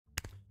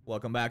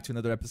Welcome back to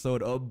another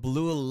episode of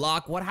Blue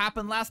Lock. What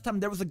happened last time?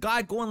 There was a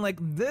guy going like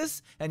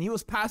this, and he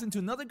was passing to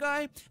another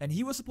guy, and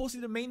he was supposed to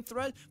be the main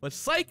threat, but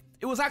psych,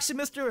 it was actually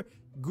Mr.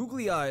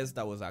 Googly Eyes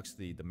that was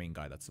actually the main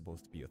guy that's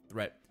supposed to be a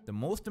threat. The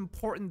most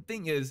important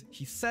thing is,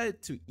 he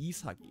said to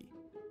Isagi,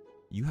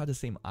 you have the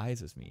same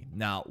eyes as me.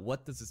 Now,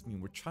 what does this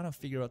mean? We're trying to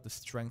figure out the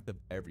strength of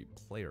every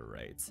player,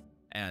 right?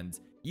 And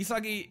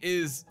Isagi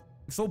is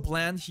so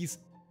bland, he's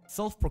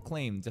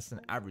self-proclaimed just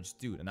an average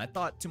dude. And I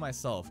thought to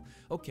myself,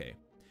 okay,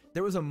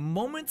 there was a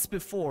moment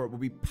before where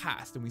we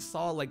passed and we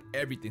saw like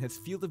everything. His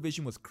field of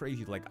vision was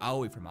crazy, like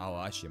Aoi from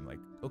Aoashi. I'm like,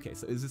 okay,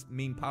 so is this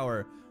main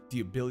power the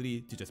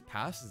ability to just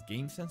pass, his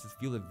game sense, his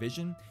field of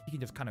vision? He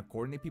can just kind of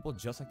coordinate people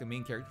just like the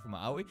main character from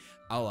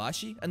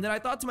Aoashi. And then I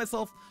thought to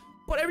myself,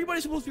 but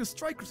everybody's supposed to be a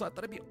striker, so I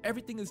thought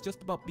everything is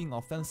just about being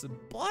offensive.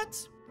 But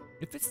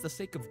if it's the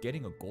sake of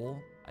getting a goal,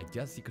 I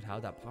guess he could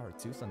have that power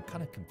too. So I'm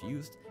kind of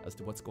confused as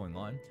to what's going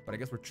on. But I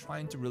guess we're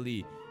trying to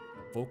really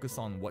focus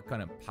on what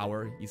kind of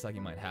power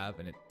Isagi might have,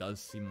 and it does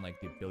seem like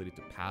the ability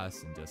to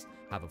pass and just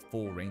have a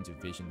full range of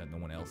vision that no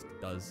one else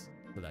does,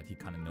 so that he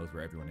kind of knows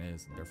where everyone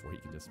is, and therefore he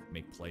can just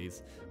make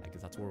plays. I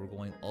guess that's where we're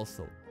going.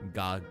 Also,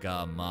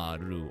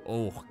 Gagamaru.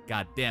 Oh,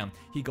 goddamn.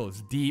 He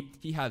goes deep.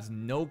 He has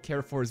no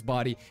care for his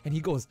body, and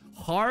he goes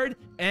hard,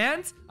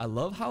 and I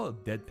love how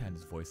deadpan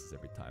his voice is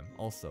every time.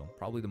 Also,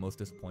 probably the most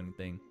disappointing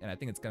thing, and I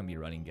think it's gonna be a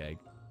running gag.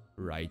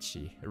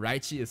 Raichi.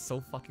 Raichi is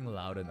so fucking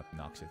loud and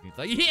obnoxious. He's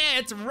like, yeah,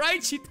 it's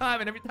Raichi time,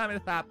 and every time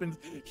it happens,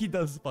 he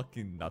does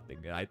fucking nothing.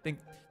 And I think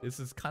this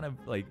is kind of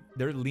like,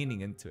 they're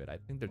leaning into it. I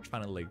think they're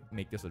trying to like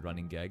make this a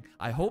running gag.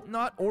 I hope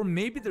not, or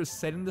maybe they're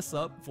setting this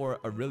up for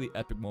a really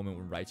epic moment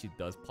when Raichi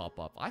does pop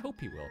up. I hope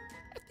he will.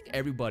 I think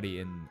everybody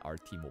in our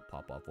team will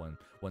pop up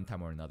one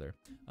time or another.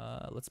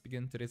 Let's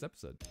begin today's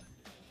episode.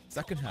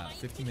 Second half,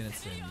 15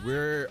 minutes in.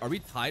 Are we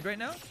tied right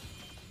now?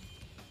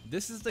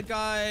 This is the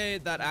guy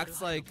that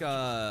acts like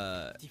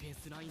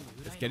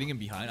it's getting him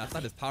behind. I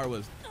thought his power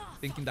was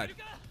thinking that,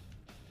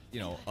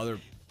 you know,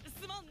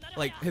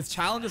 like his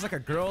challenge is like a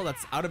girl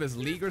that's out of his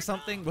league or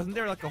something. Wasn't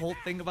there like a whole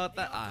thing about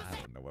that? I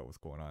don't know what was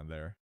going on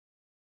there.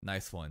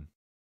 Nice one.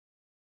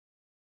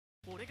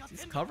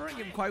 He's covering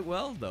him quite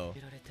well though.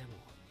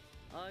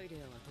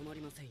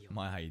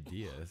 My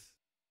ideas.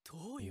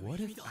 What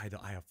if I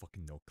have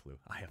fucking no clue.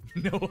 I have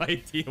no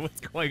idea what's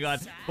going on.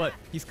 But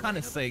he's kind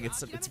of saying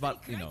it's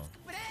about, you know,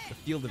 the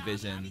field of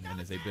vision and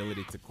his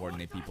ability to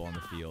coordinate people on the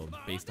field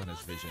based on his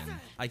vision.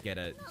 I get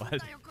it, but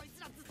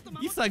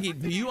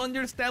Isagi, do you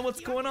understand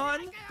what's going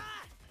on?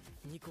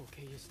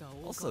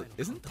 Also,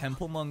 isn't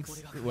Temple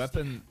Monk's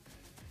weapon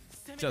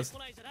just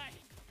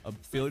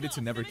ability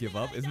to never give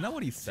up? Isn't that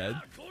what he said?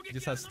 He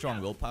just has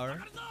strong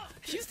willpower.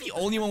 He's the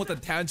only one with a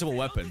tangible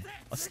weapon.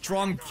 A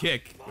strong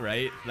kick,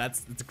 right?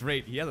 It's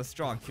great. He has a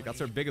strong kick.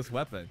 That's our biggest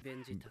weapon.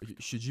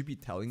 Should you be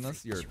telling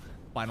us your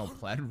final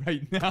plan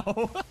right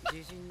now?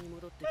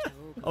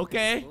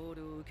 Okay.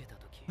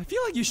 I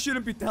feel like you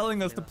shouldn't be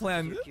telling us the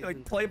plan,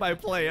 like play by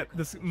play at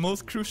this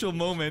most crucial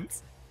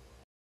moment.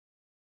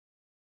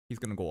 He's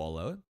gonna go all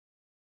out.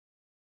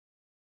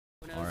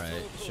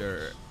 Alright,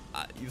 sure.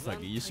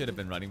 Isagi, you should have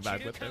been running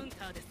back with him.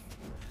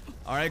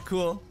 Alright,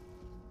 cool.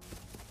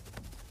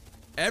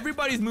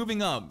 Everybody's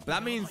moving up.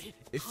 That means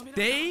if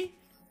they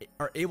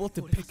are able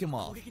to pick him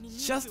off,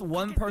 just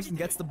one person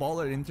gets the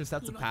ball or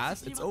intercepts a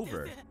pass, it's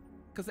over.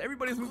 Because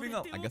everybody's moving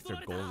up. I guess their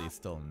goalie is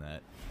still in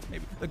net.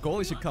 Maybe the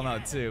goalie should come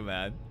out too,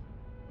 man.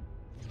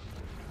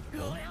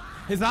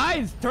 His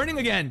eyes turning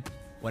again.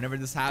 Whenever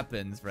this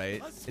happens,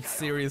 right? It's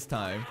serious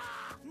time.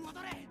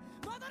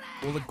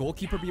 Will the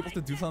goalkeeper be able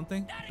to do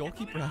something?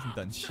 Goalkeeper hasn't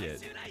done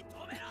shit.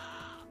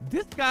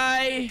 This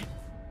guy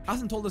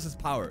hasn't told us his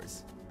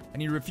powers,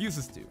 and he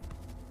refuses to.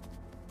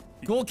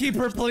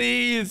 Goalkeeper,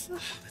 please!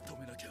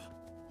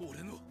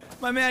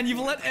 My man, you've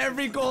let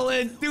every goal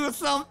in. Do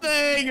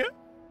something!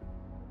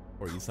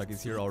 Or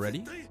Isagi's here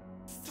already?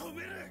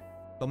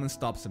 Someone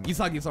stops him.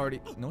 Isagi's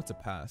already... No, it's a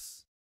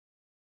pass.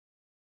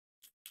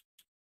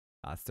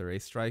 That's the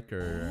race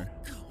striker.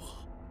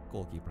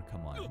 Goalkeeper,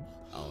 come on.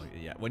 Oh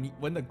yeah,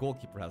 when the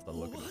goalkeeper has the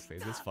look on his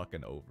face, it's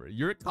fucking over.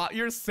 You're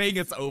saying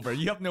it's over.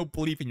 You have no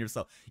belief in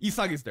yourself.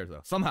 Isagi's there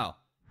though, somehow.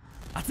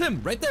 That's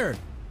him, right there.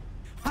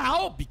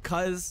 How?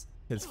 Because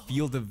his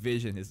field of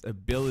vision, his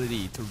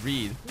ability to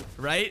read,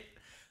 right?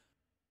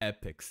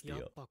 Epic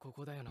steal.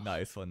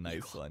 Nice one,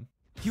 nice one.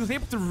 He was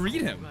able to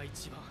read him.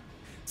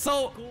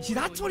 So,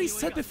 that's what he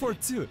said before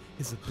too.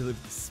 His ability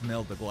to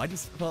smell the goal. I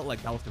just felt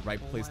like that was the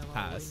right place to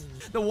pass.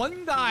 The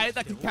one guy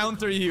that can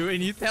counter you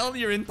and you tell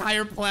your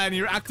entire plan,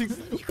 you're acting,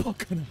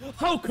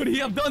 how could he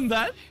have done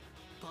that?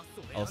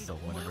 Also,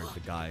 whenever the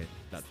guy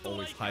that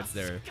always hides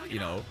their, you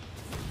know,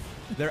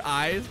 their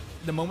eyes,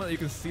 the moment that you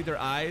can see their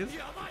eyes,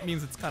 it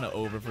means it's kind of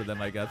over for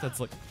them, I guess. That's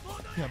like,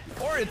 yeah.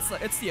 Or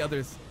it's the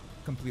other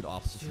complete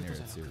opposite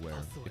scenario too, where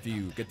if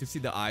you get to see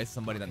the eyes,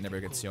 somebody that never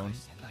gets shown,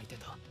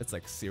 it's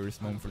like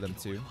serious moment for them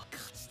too.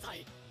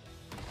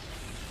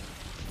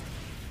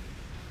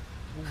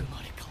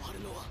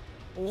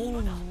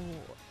 Oh,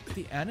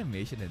 the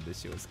animation in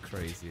this show is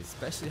crazy,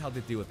 especially how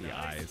they deal with the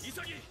eyes.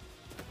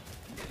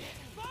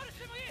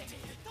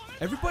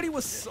 Everybody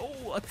was so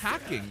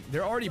attacking.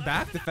 They're already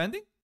back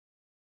defending?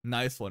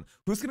 Nice one.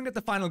 Who's gonna get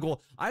the final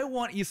goal? I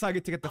want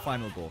Isagi to get the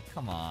final goal.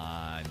 Come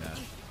on.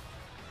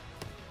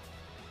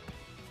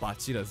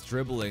 Bachira's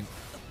dribbling.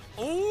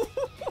 Oh!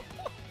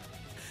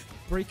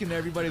 Breaking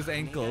everybody's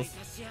ankles.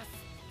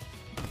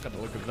 Gotta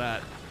look at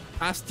that.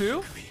 Pass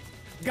 2.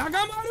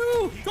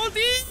 Gagamaru! Go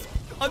deep!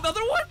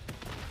 Another one?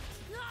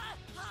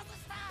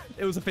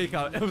 It was a fake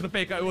out. It was a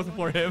fake out. It wasn't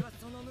for him.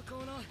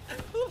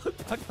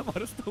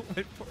 Gagamaru still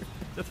went for it.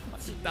 Just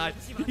fucking died.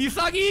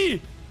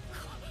 Isagi!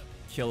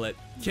 Kill it.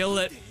 Kill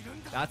it.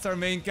 That's our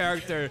main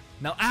character.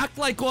 Now act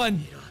like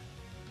one.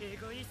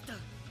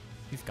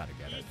 He's gotta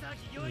get it.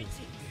 Ooh, he's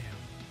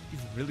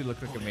really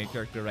looking like a main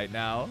character right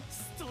now.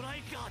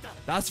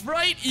 That's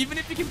right. Even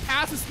if you can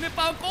pass and snip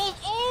out goals.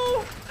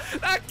 Oh!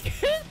 That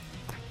kid!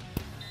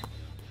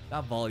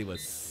 That volley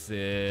was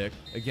sick.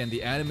 Again,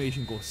 the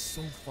animation goes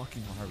so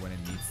fucking hard when it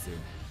needs to.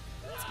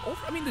 It's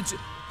over. I mean,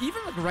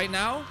 even like right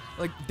now,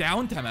 like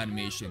downtime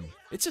animation,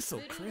 it's just so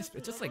crisp.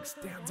 It just like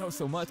stands out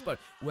so much. But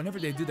whenever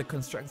they do the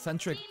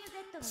concentric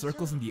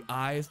circles in the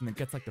eyes and it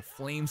gets like the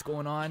flames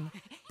going on,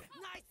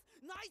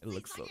 it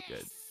looks so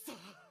good.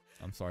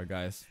 I'm sorry,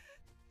 guys.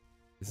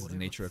 This is the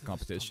nature of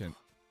competition.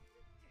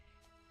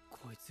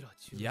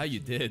 Yeah, you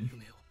did.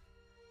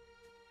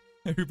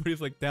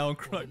 Everybody's like down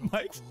crying.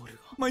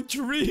 My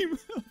dream.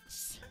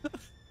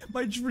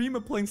 My dream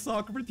of playing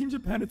soccer for Team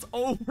Japan, it's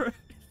over.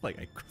 Like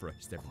I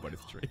crushed everybody's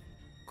dream.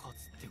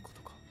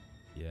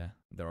 Yeah,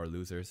 there are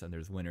losers and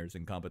there's winners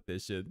in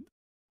competition.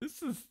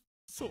 This is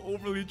so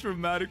overly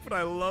dramatic, but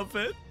I love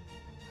it.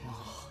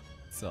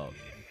 So,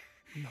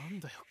 do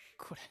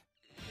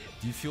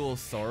you feel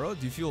sorrow?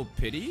 Do you feel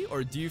pity?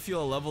 Or do you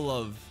feel a level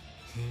of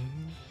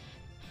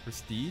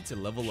prestige? A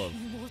level of...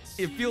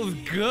 It feels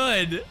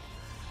good!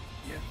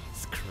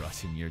 It's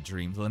crushing your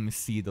dreams. Let me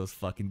see those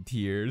fucking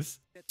tears.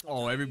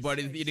 Oh,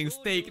 everybody's eating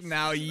steak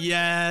now.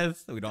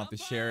 Yes! We don't have to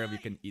share it. We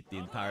can eat the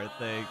entire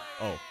thing.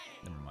 Oh,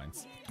 never mind.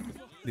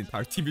 The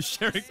entire team is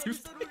sharing 2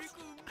 steaks.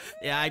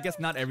 Yeah, I guess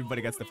not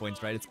everybody gets the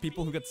points, right? It's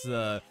people who gets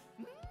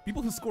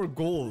people who score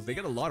goals. They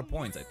get a lot of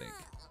points, I think.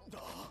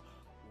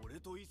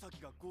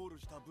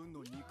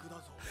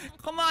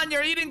 Come on,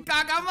 you're eating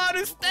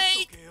Kagamaru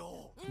steak!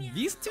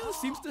 These two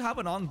seems to have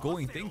an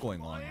ongoing thing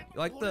going on.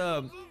 Like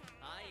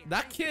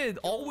that kid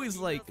always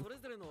like,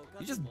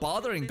 he's just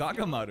bothering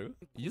Kagamaru.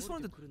 He just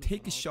wanted to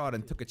take a shot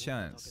and took a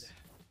chance.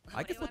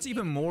 I guess what's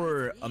even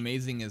more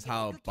amazing is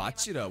how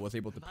Bachira was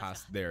able to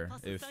pass there.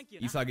 If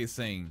Isagi is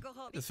saying,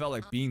 it just felt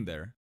like being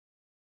there.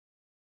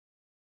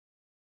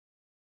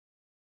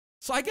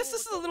 So I guess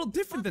this is a little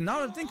different than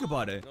now that I think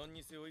about it.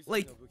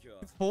 Like,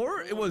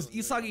 before, it was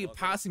Isagi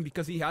passing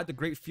because he had the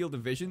great field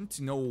of vision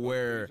to know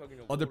where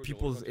other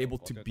people was able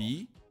to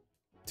be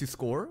to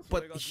score.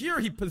 But here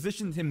he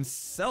positioned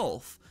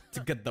himself to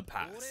get the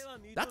pass.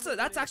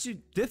 That's actually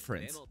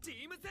different.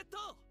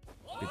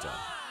 Good job.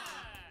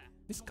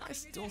 This guy's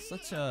still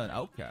such an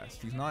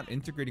outcast. He's not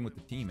integrating with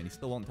the team and he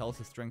still won't tell us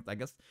his strength. I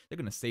guess they're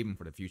gonna save him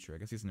for the future. I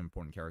guess he's an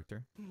important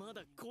character.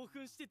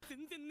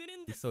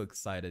 He's so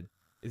excited.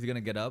 Is he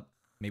gonna get up?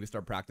 Maybe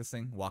start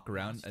practicing, walk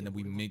around, and then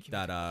we meet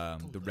that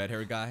the red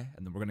hair guy,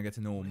 and then we're gonna get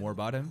to know more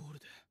about him.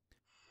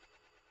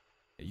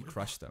 Yeah, you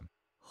crushed them.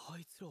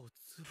 And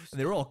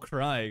they were all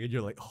crying, and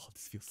you're like, oh,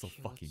 this feels so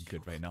fucking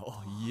good right now.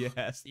 Oh,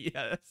 yes,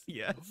 yes,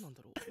 yes.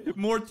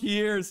 More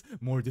tears,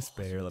 more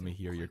despair. Let me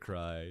hear your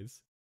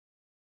cries.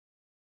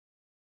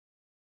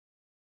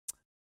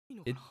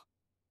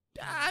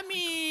 I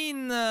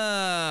mean,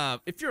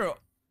 if you're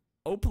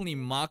openly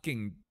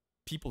mocking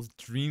people's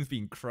dreams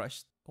being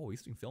crushed. Oh,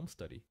 he's doing film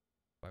study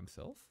by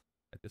himself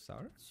at this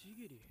hour?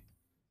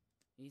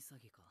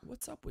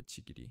 What's up with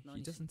Chigiri?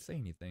 He doesn't say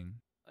anything.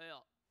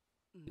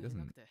 He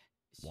doesn't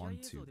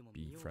want to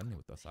be friendly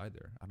with us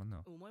either. I don't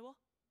know.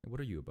 What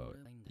are you about?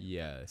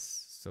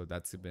 Yes, so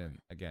that's been,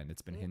 again,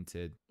 it's been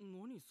hinted.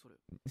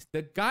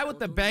 The guy with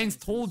the bangs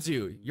told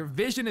you. Your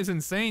vision is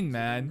insane,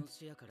 man.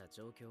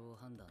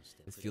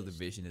 This field of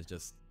vision is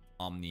just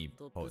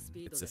omnipotent.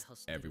 It's just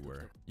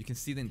everywhere. You can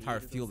see the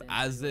entire field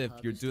as if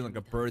you're doing like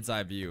a bird's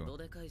eye view.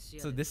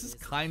 So this is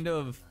kind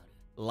of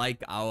like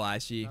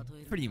Aoashi.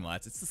 Pretty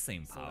much. It's the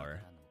same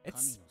power.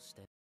 It's...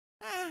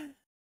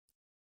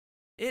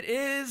 it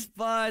is,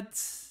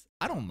 but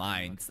I don't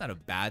mind. It's not a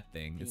bad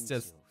thing. It's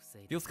just...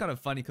 feels kind of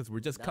funny because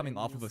we're just coming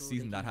off of a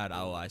season that had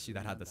Aoashi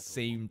that had the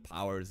same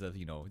powers of,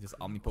 you know, just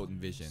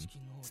omnipotent vision,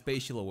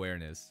 spatial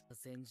awareness.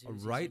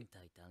 Right?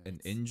 An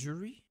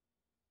injury?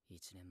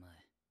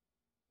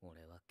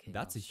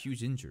 That's a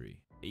huge injury.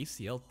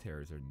 ACL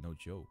tears are no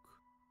joke.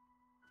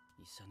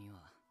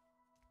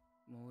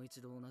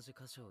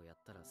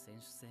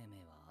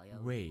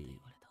 Wait.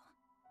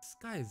 This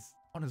guy's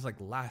on his like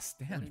last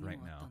stand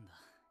right now.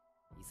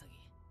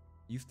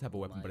 He used to have a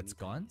weapon, but it's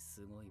gone?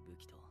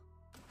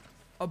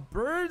 A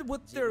bird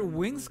with their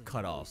wings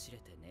cut off.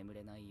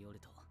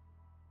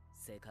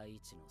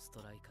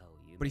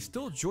 But he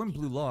still joined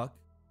Blue Lock.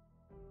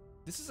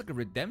 This is like a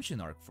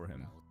redemption arc for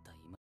him.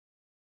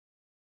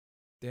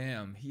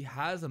 Damn, he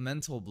has a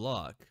mental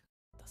block.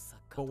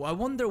 But I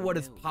wonder what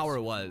his power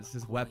was,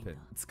 his weapon.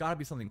 It's gotta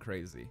be something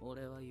crazy.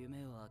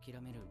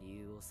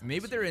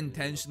 Maybe they're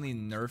intentionally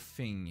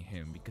nerfing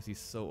him because he's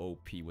so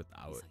OP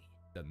without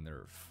the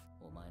nerf.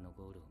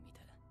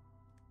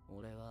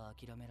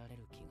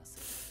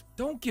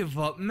 Don't give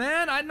up,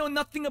 man. I know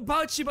nothing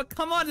about you, but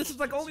come on, this is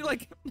like only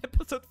like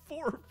episode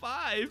 4 or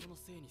 5.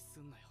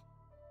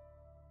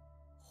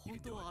 You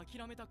can do it.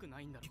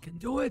 You can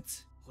do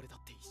it.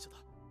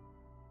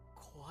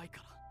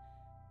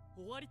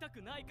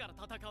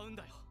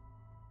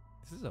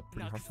 This is a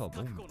pretty heartfelt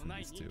moment for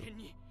these two.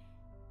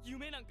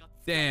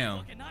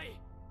 Damn.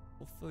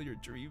 Fulfill your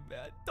dream,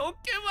 man. Don't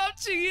give up,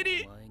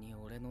 Chigiri.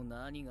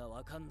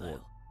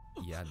 Well,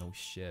 yeah, no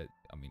shit.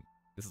 I mean,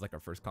 this is like our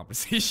first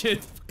conversation.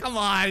 Come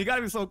on, you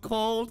gotta be so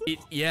cold.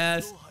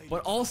 Yes,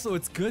 but also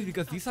it's good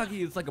because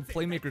Isagi is like a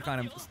playmaker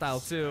kind of style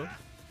too.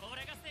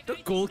 The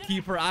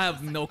goalkeeper, I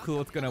have no clue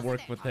what's gonna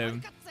work with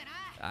him.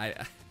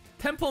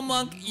 Temple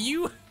Monk,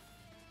 you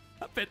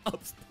have been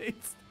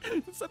upstaged.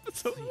 This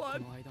episode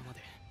 1.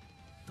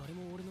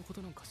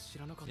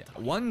 Yeah,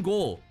 one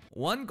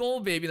goal,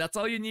 baby. That's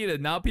all you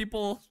needed. Now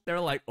people, they're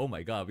like, oh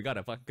my god, we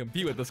gotta fucking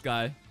compete with this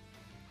guy.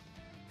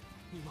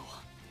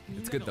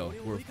 It's good though.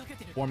 We're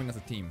forming as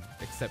a team,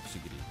 except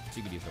Shigiri.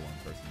 Shigiri is the one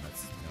person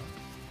that's, you know,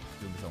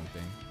 doing his own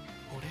thing.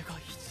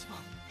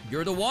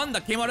 You're the one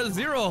that came out of the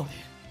zero.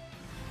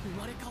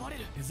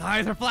 His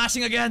eyes are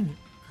flashing again.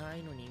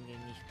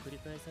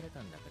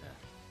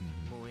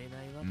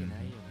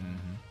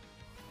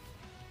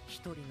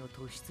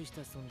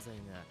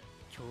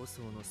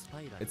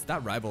 It's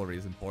that rivalry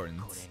is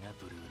important.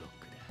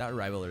 That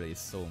rivalry is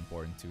so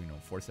important to, you know,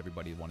 force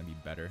everybody to want to be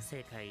better.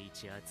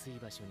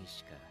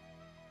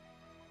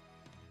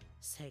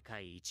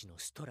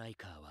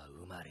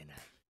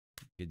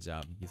 Good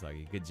job,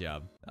 Hisagi. Good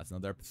job. That's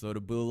another episode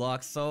of Blue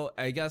Lock. So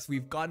I guess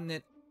we've gotten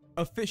it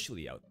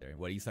officially out there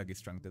what Isagi's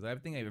strength is. I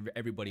think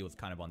everybody was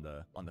kind of on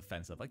the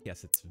fence of like,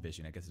 yes, it's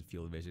vision. I guess it's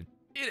field vision.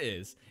 It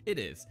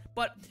is.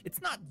 But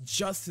it's not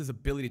just his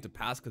ability to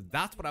pass, because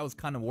that's what I was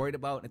kind of worried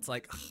about. It's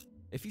like, ugh,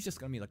 if he's just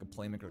gonna be like a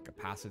playmaker, like a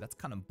passer, that's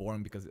kind of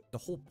boring, because the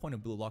whole point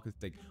of Blue Lock is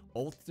like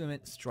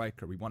ultimate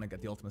striker. We want to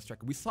get the ultimate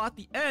striker. We saw at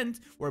the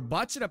end where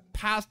Bachira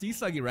passed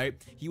Isagi, right?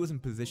 He was in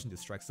position to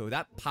strike. So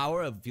that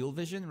power of field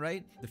vision,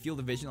 right? The field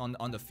of vision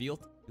on the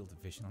field.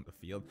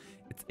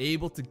 It's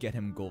able to get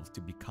him goals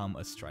to become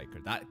a striker.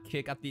 That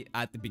kick at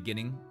the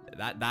beginning,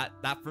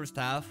 that first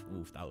half,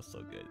 oof, that was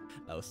so good.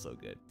 That was so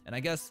good. And I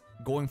guess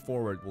going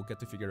forward, we'll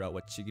get to figure out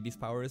what Chigiri's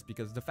power is,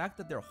 because the fact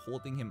that they're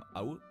holding him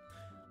out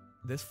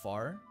this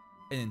far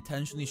and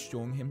intentionally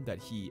showing him that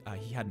he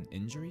had an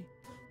injury,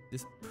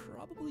 this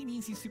probably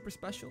means he's super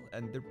special,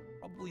 and they're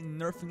probably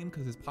nerfing him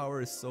because his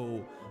power is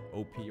so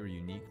OP or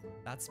unique.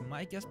 That's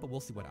my guess, but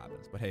we'll see what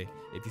happens. But hey,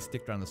 if you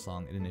stick around the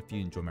song, and if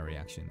you enjoy my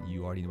reaction,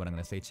 you already know what I'm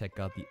gonna say. Check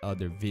out the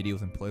other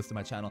videos and playlists on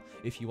my channel.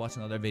 If you watch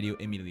another video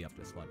immediately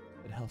after this one,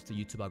 it helps the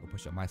YouTube algorithm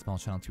push up my small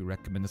channel to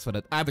recommend this so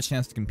that I have a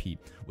chance to compete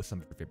with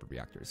some of your favorite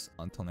reactors.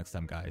 Until next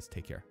time, guys,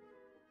 take care.